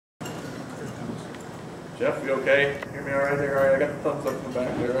Jeff, you okay? Hear me all right there? All right, I got the thumbs up in the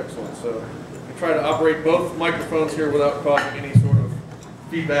back there. Excellent. So I try to operate both microphones here without causing any sort of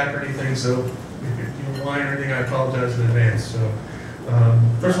feedback or anything. So if you whine or anything, I apologize in advance. So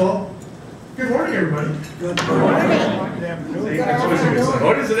first of all, good morning, everybody. Good morning. Good afternoon. That's always a good sign. Oh,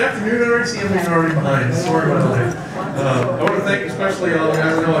 it is an afternoon already? See, everybody's already behind. Sorry about that. I want to thank especially all the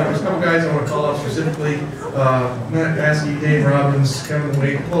guys. I know there's a couple guys I want to call out specifically. Matt Baskey, Dave Robbins, Kevin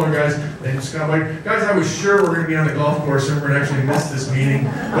Wade, Polar guys, and Scott White. Guys, I was sure we're going to be on the golf course and we're going to actually miss this meeting,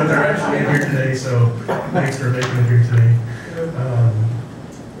 but they're actually in here today, so thanks for making it here today.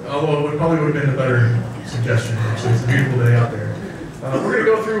 Although it probably would have been a better suggestion, actually. It's a beautiful day out there. We're going to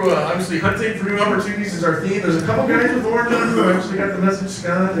go through, obviously, hunting for new opportunities is our theme. There's a couple guys with orange on who actually got the message,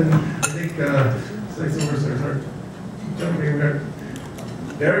 Scott, and I think,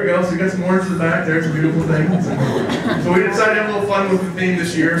 there we go, so we got some orange in the back there, it's a beautiful thing. So we decided to have a little fun with the theme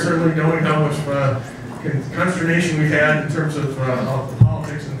this year, certainly knowing how much consternation we've had in terms of the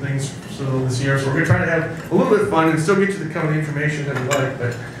politics and things this year. So we're going to try to have a little bit of fun and still get you the kind of information that we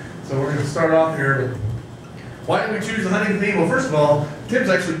like. So we're going to start off here. Why did we choose the hunting theme? Well, first of all, Tim's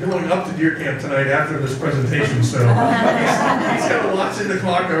actually going up to deer camp tonight after this presentation, so he's got a watch in the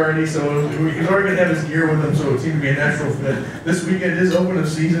clock already, so he's already going to have his gear with him, so it seemed to be a natural fit. This weekend is open of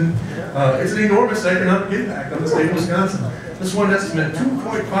season. It's an enormous economic impact on the state of Wisconsin. This one estimate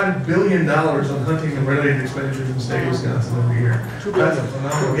 $2.5 billion on hunting and related expenditures in the state of Wisconsin every year. That's a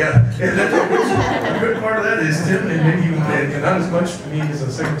phenomenal, yeah. And that's a good part of that is Tim, and maybe even not as much to me as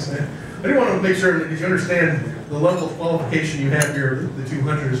a second extent. I do want to make sure that you understand the level of qualification you have here, the two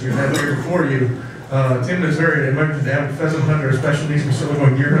hunters you have here before you. Tim is very an avid pheasant hunter, especially. We're still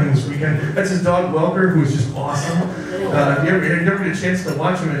going deer hunting this weekend. That's his dog Welker, who is just awesome. If you ever get a chance to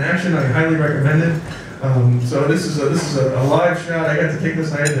watch him in action, I highly recommend it. So this is a live shot. I got to take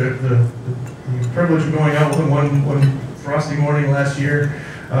this. I had the privilege of going out with him one frosty morning last year.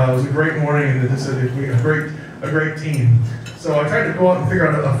 It was a great morning, and this is a great team. So I tried to go out and figure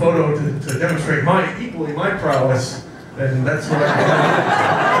out a photo to demonstrate my prowess, and that's what I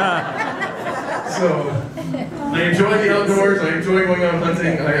did. So I enjoy the outdoors. I enjoy going out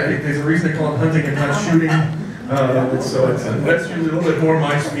hunting. There's a reason they call it hunting and not shooting. So that's usually a little bit more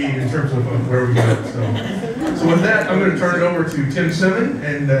my speed in terms of where we go. So with that, I'm going to turn it over to Tim Semmann,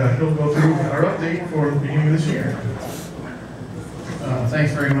 and he'll go through our update for the beginning of this year.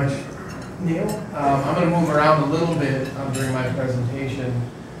 Thanks very much, Neil. I'm going to move around a little bit during my presentation.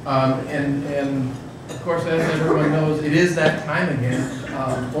 And of course, as everyone knows, it is that time again.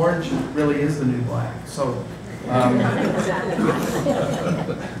 Orange really is the new black. So,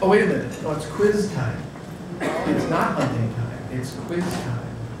 oh, wait a minute. No, it's quiz time. It's not hunting time. It's quiz time.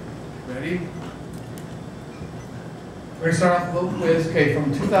 Ready? We're going to start off with a little quiz. Okay,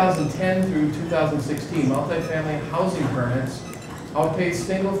 from 2010 through 2016, multifamily housing permits outpaced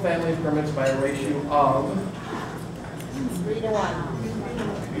single-family permits by a ratio of 3 to 1.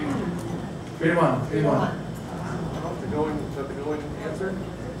 3 to 1. 3 to 1. The going answer?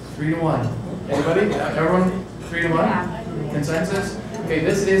 3 to 1. Anybody? Everyone? 3 to 1? Yeah. Consensus? Okay,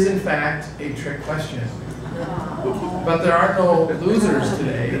 this is in fact a trick question. But there are no losers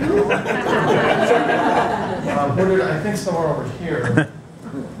today. I think somewhere over here.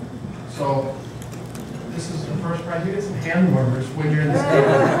 So this is the first prize. You get some hand warmers when you're in this game.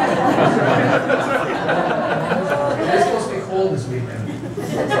 It's supposed to be cold this weekend.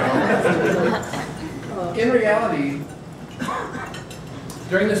 In reality,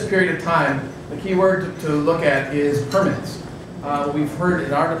 during this period of time, the key word to look at is permits. We've heard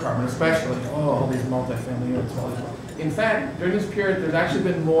in our department especially, all these multifamily units. In fact, during this period, there's actually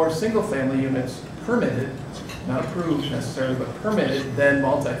been more single-family units permitted, not approved necessarily, but permitted than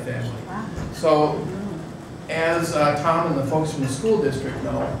multifamily. So, as Tom and the folks from the school district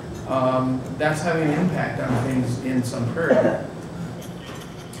know, that's having an impact on things in Sun Prairie.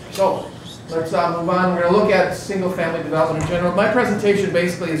 So, let's move on. We're going to look at single-family development in general. My presentation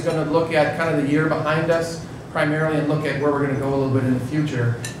basically is going to look at kind of the year behind us, primarily, and look at where we're going to go a little bit in the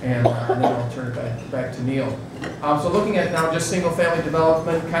future, and then I'll turn it back to Neil. So looking at now just single-family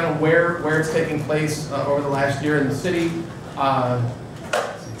development, kind of where it's taking place over the last year in the city.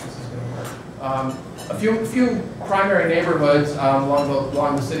 A few primary neighborhoods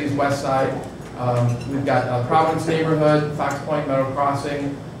along the city's west side. We've got Providence neighborhood, Fox Point, Meadow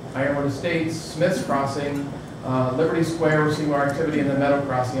Crossing, Ironwood Estates, Smith's Crossing, Liberty Square. We're seeing more activity in the Meadow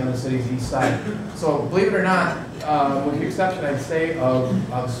Crossing on the city's east side. So believe it or not, with the exception, I'd say,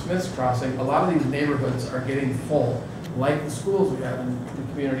 of Smith's Crossing, a lot of these neighborhoods are getting full. Like the schools we have in the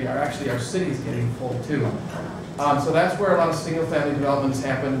community, our city's getting full too. So that's where a lot of single-family developments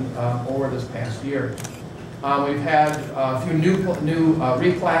happened over this past year. We've had a few new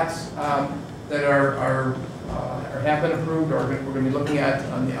replats that have been approved, or we're going to be looking at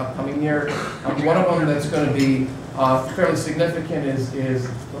on the upcoming year. One of them that's going to be fairly significant is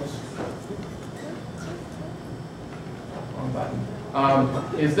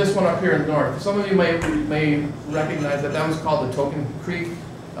this one up here in the north. Some of you may recognize that was called the Token Creek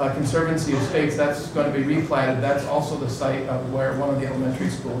Conservancy Estates. That's going to be replatted. That's also the site of where one of the elementary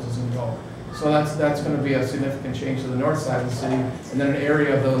schools is going to go. So that's going to be a significant change to the north side of the city. And then an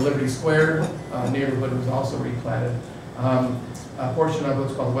area of the Liberty Square neighborhood was also replatted. A portion of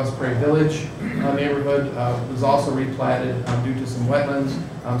what's called West Prairie Village neighborhood was also replatted due to some wetlands.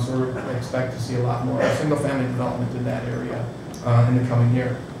 So we expect to see a lot more single-family development in that area in the coming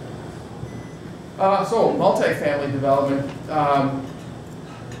year. So multifamily development.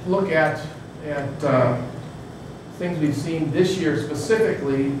 Look at things we've seen this year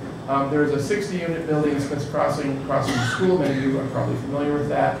specifically. There's a 60-unit building that's crossing the school. Many of you are probably familiar with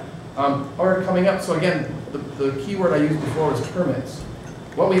that. Or coming up. So again, the key word I used before was permits.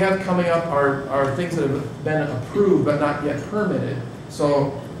 What we have coming up are things that have been approved but not yet permitted.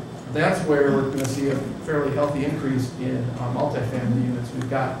 So that's where we're going to see a fairly healthy increase in multifamily units. We've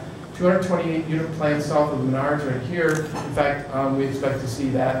got 228 unit plan south of Menards right here. In fact, we expect to see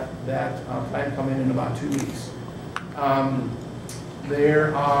that plan come in about 2 weeks.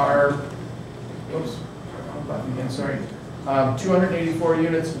 There are, oops, wrong button again, sorry. 284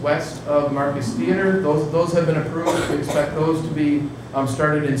 units west of Marcus Theater. Those have been approved. We expect those to be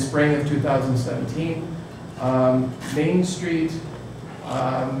started in spring of 2017. Main Street.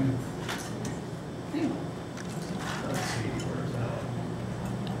 Let's see, where's that?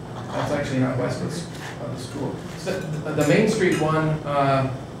 That's actually not west of the school. So, the Main Street one.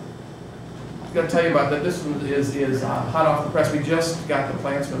 I've got to tell you about that. This one is hot off the press. We just got the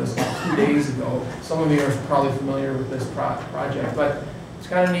plans for this 2 days ago. Some of you are probably familiar with this project, but it's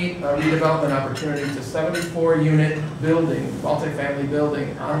kind of neat redevelopment opportunity. It's a 74-unit building, multifamily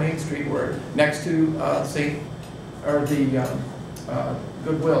building on Main Street, where next to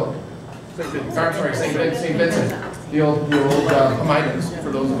Goodwill. St. Vincent, the old Pomidas,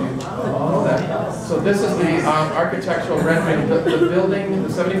 for those of you who know that. So this is the architectural rendering. The building, the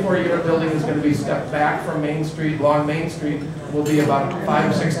 74-unit building, is going to be stepped back from Main Street. Along Main Street will be about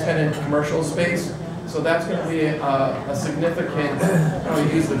 5, 6 tenant commercial space. So that's going to be a significant, I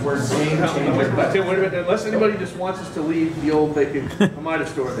don't use the word game changer. But wait a minute, unless anybody just wants us to leave the old vacant Pomida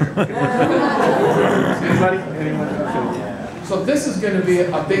store there. Anybody? Anyone? So this is going to be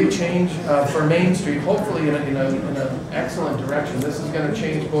a big change for Main Street, hopefully in an excellent direction. This is going to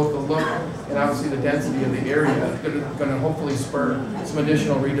change both the look and obviously the density of the area. It's going to hopefully spur some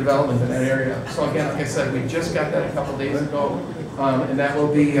additional redevelopment in that area. So again, like I said, we just got that a couple days ago, and that will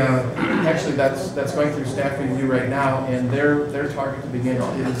be actually that's going through staff review right now, and their target to begin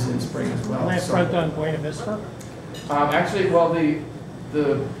is in spring as well. Land front on Buena Vista? Actually, well,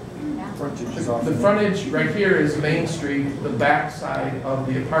 the frontage right here is Main Street. The back side of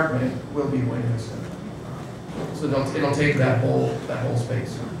the apartment will be Buena Vista. So it'll take that whole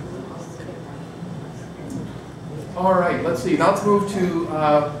space. All right, let's see. Now let's move to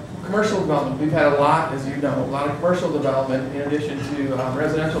commercial development. We've had a lot, as you know, a lot of commercial development in addition to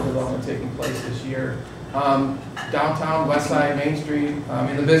residential development taking place this year. Downtown, West Side, Main Street,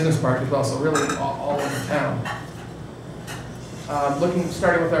 in the business park as well. So really all over town.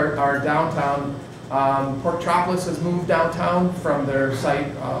 Starting with our downtown, Porktropolis has moved downtown from their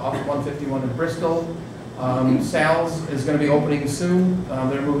site off of 151 in Bristol. Sal's is going to be opening soon.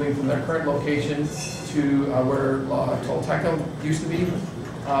 They're moving from their current location to where Tolteca used to be.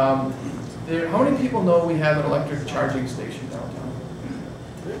 How many people know we have an electric charging station downtown?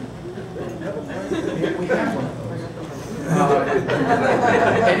 We have one of those.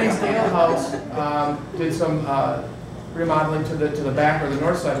 Eddie's Ale House did some remodeling to the back or the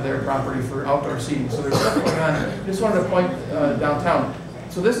north side of their property for outdoor seating. So there's stuff going on. Just wanted to point downtown.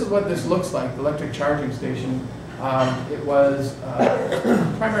 So this is what this looks like, the electric charging station. It was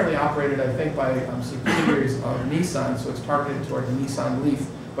primarily operated, I think, by subsidiaries of Nissan, so it's targeted toward the Nissan Leaf.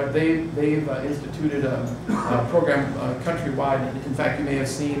 But they've instituted a program countrywide. In fact, you may have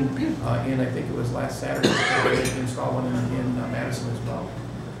seen I think it was last Saturday, they installed one in Madison as well.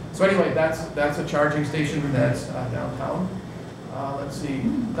 So anyway, that's a charging station that's downtown. Let's see.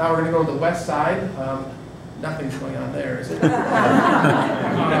 Now we're going to go to the west side. Nothing's going on there, is it?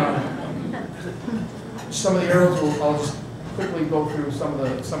 Some of the arrows, I'll just quickly go through some of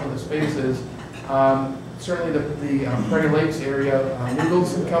the spaces. Certainly the Prairie Lakes area,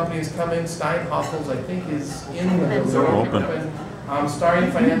 Noodles and Company is coming. Steinhoffel's, I think, is in the building.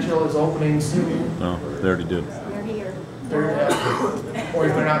 Starting Financial is opening soon. No, they already did. You're here. Or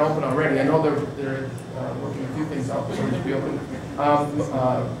if they're not open already. I know they're working a few things out, so they should be open.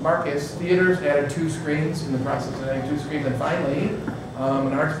 Marcus Theaters added 2 screens, in the process of adding 2 screens. And finally,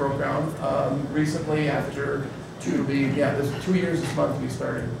 an arts program, recently after 2 years this month we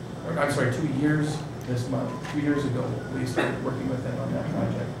started, or I'm sorry, 2 years this month, 2 years ago we started working with them on that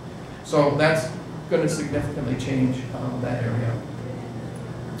project. So that's going to significantly change that area.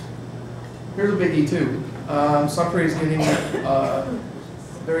 Here's a biggie too. Sun Prairie is getting a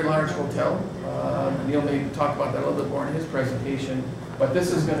very large hotel. Neil may talk about that a little bit more in his presentation, but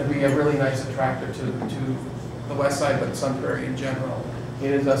this is going to be a really nice attractor to the west side, but Sun Prairie in general.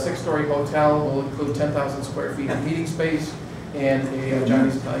 It is a 6-story hotel, will include 10,000 square feet of meeting space and a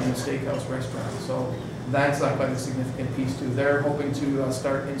Johnny's Italian Steakhouse restaurant. So that's quite a significant piece too. They're hoping to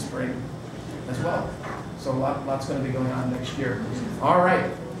start in spring as well. So lots going to be going on next year. All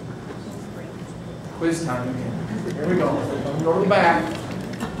right. Quiz time again. Here we go. Go to the back.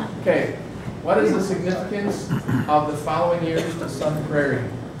 Okay. What is the significance of the following years to Sun Prairie?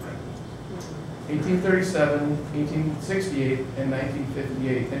 1837, 1868, and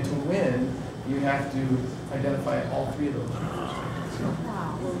 1958. And to win, you have to identify all 3 of those years.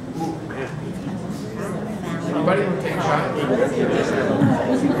 Anybody want to take a shot?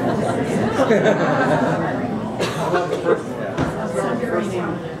 How about the first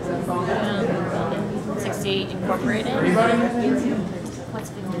one? 68 Incorporated. Anybody? What's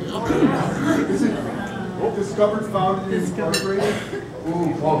 58? Is it discovered, founded, and incorporated?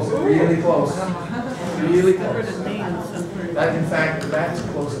 Ooh, close. Really close. Really close. That, in fact, that's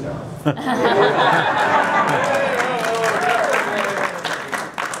close enough.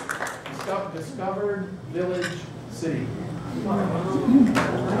 Discovered Village City. So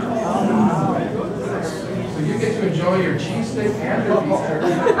you get to enjoy your cheesesteak and your beef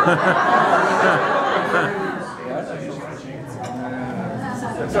jerky.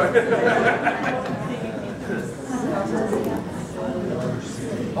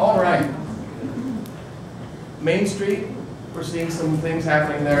 All right. Main Street, we're seeing some things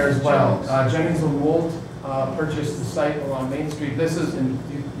happening there as well. Jennings and Wolt purchased the site along Main Street. This is,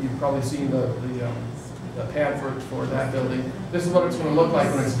 you've probably seen the pad for that building. This is what it's going to look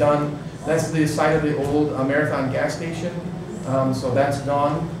like when it's done. That's the site of the old Marathon gas station. So that's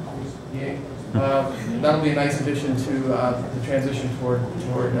gone. Yay. That'll be a nice addition to the transition toward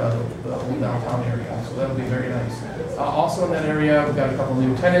the old downtown area. So that'll be very nice. Also in that area, we've got a couple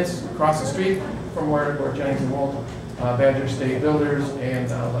new tenants across the street from where Jennings and Wolt, Badger State Builders, and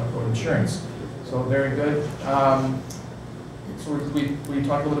Left Road Insurance. So very good. So we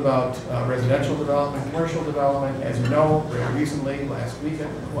talked a little bit about residential development, commercial development. As you know, very recently, last week it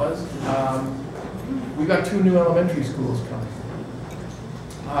was, we've got 2 new elementary schools coming.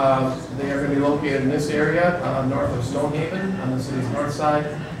 They are going to be located in this area, north of Stonehaven, on the city's north side,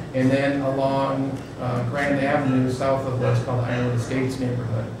 and then along Grand Avenue, south of what's called the Ironwood Estates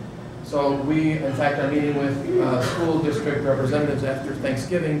neighborhood. So we, in fact, are meeting with school district representatives after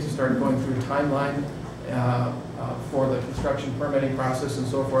Thanksgiving to start going through timeline for the construction permitting process and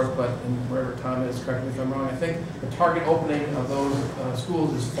so forth, but wherever Tom is, correct me if I'm wrong, I think the target opening of those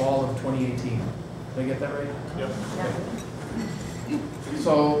schools is fall of 2018. Did I get that right? Yep.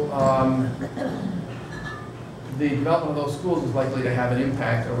 So the development of those schools is likely to have an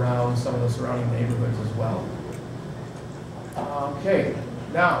impact around some of the surrounding neighborhoods as well. Okay,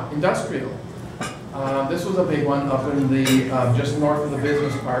 now industrial. This was a big one up in the just north of the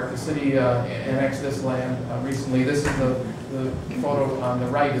business park. The city annexed this land recently. This is the photo on the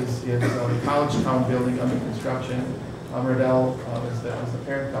right is the College Town building under construction. Riddell is the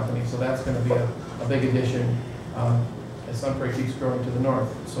parent company, so that's going to be a big addition as Sun Prairie keeps growing to the north.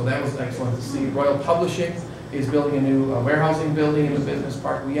 So that was excellent to see. Royal Publishing is building a new warehousing building in the business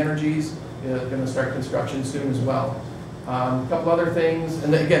park. We Energies is going to start construction soon as well. A couple other things,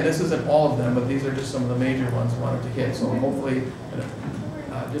 and again, this isn't all of them, but these are just some of the major ones I wanted to hit. So hopefully,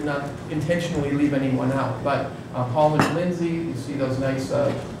 did not intentionally leave anyone out. But Hallman and Lindsay, you see those nice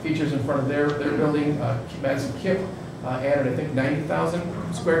features in front of their building. Madison Kip added, I think,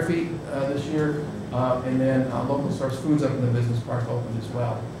 90,000 square feet this year. And then Local Source Foods up in the business park opened as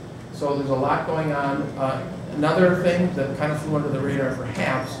well. So there's a lot going on. Another thing that kind of flew under the radar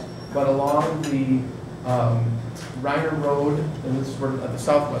perhaps, but along the Reiner Road, and this is where, at the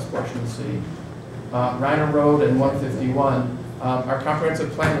southwest portion of the city, Reiner Road and 151, our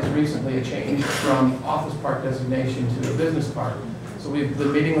comprehensive plan has recently changed from office park designation to a business park. So we've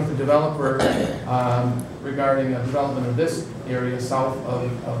been meeting with the developer regarding development of this area south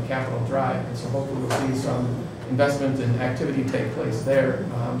of Capitol Drive, and so hopefully we'll see some investment and activity take place there.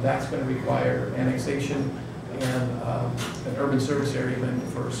 That's going to require annexation and an urban service area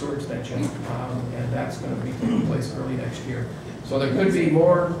amendment for a sewer extension, and that's going to be taking place early next year. So there could be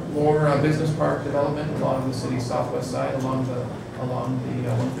more business park development along the city's southwest side, along the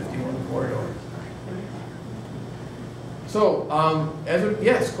 151 corridor. So,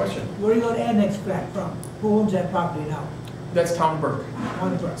 yes, question. Where are you going to annex back from? Who owns that property now? That's Town of Burke.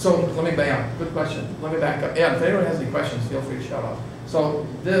 So let me back up. Good question. Let me back up. Yeah, if anyone has any questions, feel free to shout out. So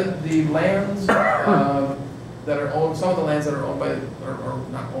the lands that are owned, some of the lands that are owned by, or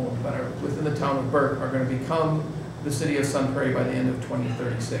not owned, but are within the Town of Burke are going to become the city of Sun Prairie by the end of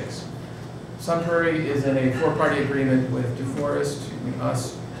 2036. Sun Prairie is in a four-party agreement with DeForest,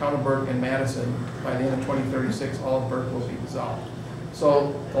 us, Town of Burke, and Madison. By the end of 2036, all of Burke will be dissolved.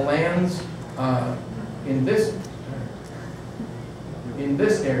 So the lands in this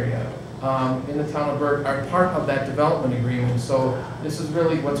area, in the Town of Burke, are part of that development agreement. So this is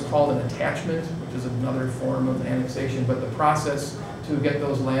really what's called an attachment, which is another form of annexation, but the process to get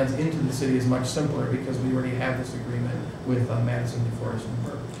those lands into the city is much simpler because we already have this agreement with Madison, DeForest, and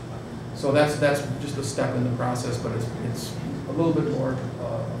Burke. So that's just a step in the process, but it's a little bit more of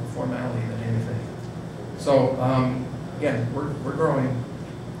a formality than anything. So again, we're growing.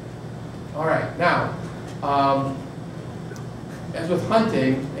 All right, now, as with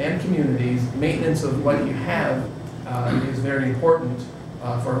hunting and communities, maintenance of what you have is very important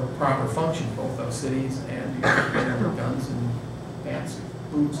for proper function, both of cities and guns and pants,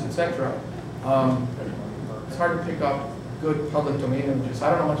 boots, etc. It's hard to pick up good public domain images. I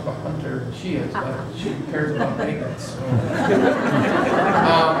don't know much about Hunter. She is, but she cares about maintenance.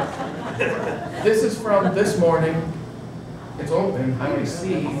 This is from this morning. It's open. I can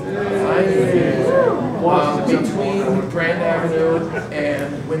see between Grand Avenue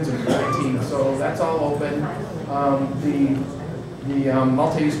and Windsor 19. So that's all open. The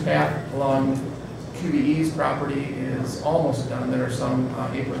multi-use path along QBE's property is almost done. There are some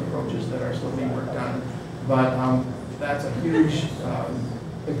apron approaches that are still being worked on, but that's a huge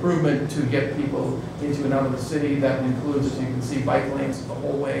improvement to get people into and out of the city. That includes, as you can see, bike lanes the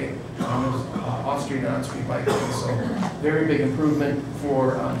whole way. There's off-street and on-street bike lanes, so very big improvement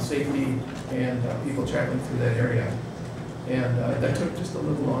for safety and people traveling through that area. And that took just a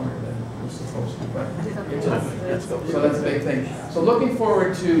little longer than it was supposed to, but so that's a big thing. So looking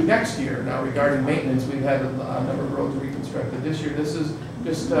forward to next year now regarding maintenance, we've had a number of roads reconstructed this year. This is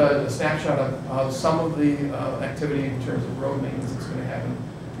just a snapshot of some of the activity in terms of road maintenance that's going to happen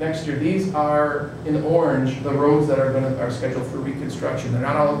next year. These are in orange, the roads that are scheduled for reconstruction. They're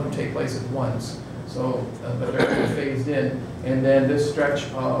not all of them take place at once, so but they're phased in. And then this stretch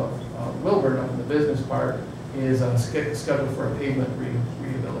of Wilburn up in the business park is scheduled for a pavement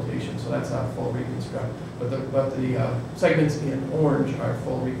rehabilitation, so that's not full reconstruct. But the segments in orange are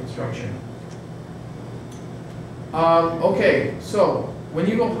full reconstruction. Okay, so when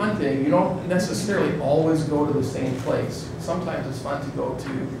you go hunting, you don't necessarily always go to the same place. Sometimes it's fun to go to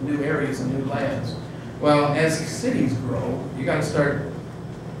new areas and new lands. Well, as cities grow, you got to start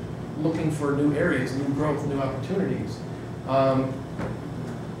looking for new areas, new growth, new opportunities.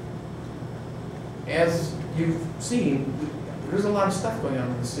 As you've seen, there's a lot of stuff going on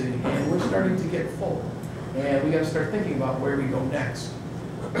in the city, and we're starting to get full. And we got to start thinking about where we go next.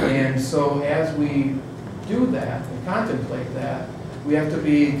 And so as we do that and contemplate that, we have to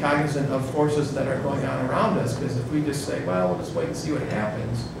be cognizant of forces that are going on around us, because if we just say, well, we'll just wait and see what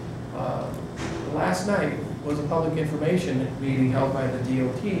happens. Last night was a public information meeting held by the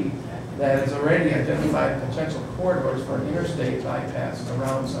DOT that has already identified potential corridors for an interstate bypass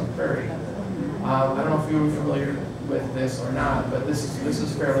around Sun Prairie. I don't know if you were familiar with this or not, but this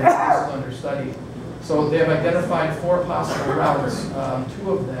is under study. So they have identified 4 possible routes.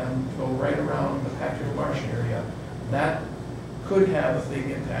 2 of them go right around the Patrick Marsh area. That could have a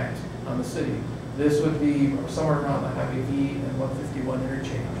big impact on the city. This would be somewhere around the Highway V and 151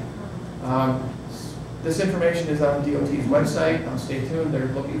 interchange. This information is on DOT's website. Stay tuned. They're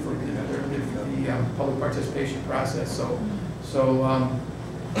looking for the public participation process. So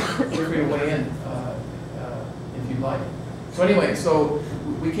feel free to weigh in if you'd like. So anyway, so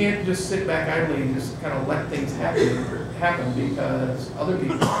we can't just sit back idly and just kind of let things happen because other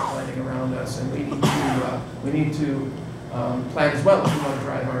people are planning around us, and we need to plan as well if we want to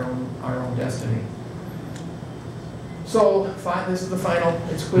drive our own destiny. So this is the final.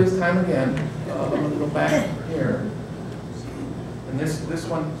 It's quiz time again. I'm going to go back here, and this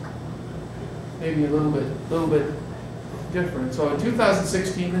one maybe a little bit different. So in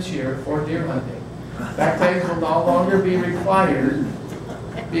 2016, this year, for deer hunting, back tags will no longer be required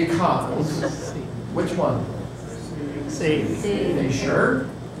because which one? C. Are you sure?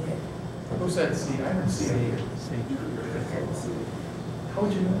 Who said C? I heard C. How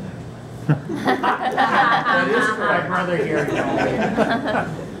would you know that? That is correct. My brother here.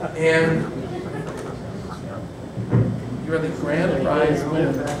 And you are the grand prize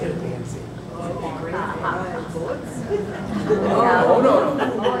winner. Oh,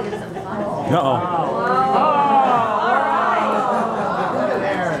 no,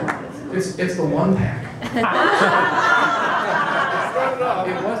 It's the one pack.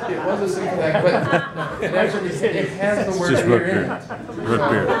 It was a six pack, but it actually it has the word just beer root in beer. it. Root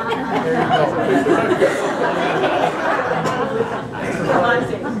beer. There you go.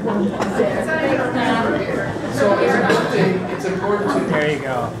 So it's important to There you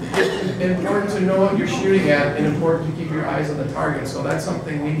go. it's important to know what you're shooting at and important to keep your eyes on the target. So that's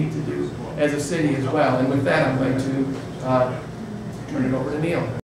something we need to do as a city as well. And with that, I'm going to turn it over to Neil.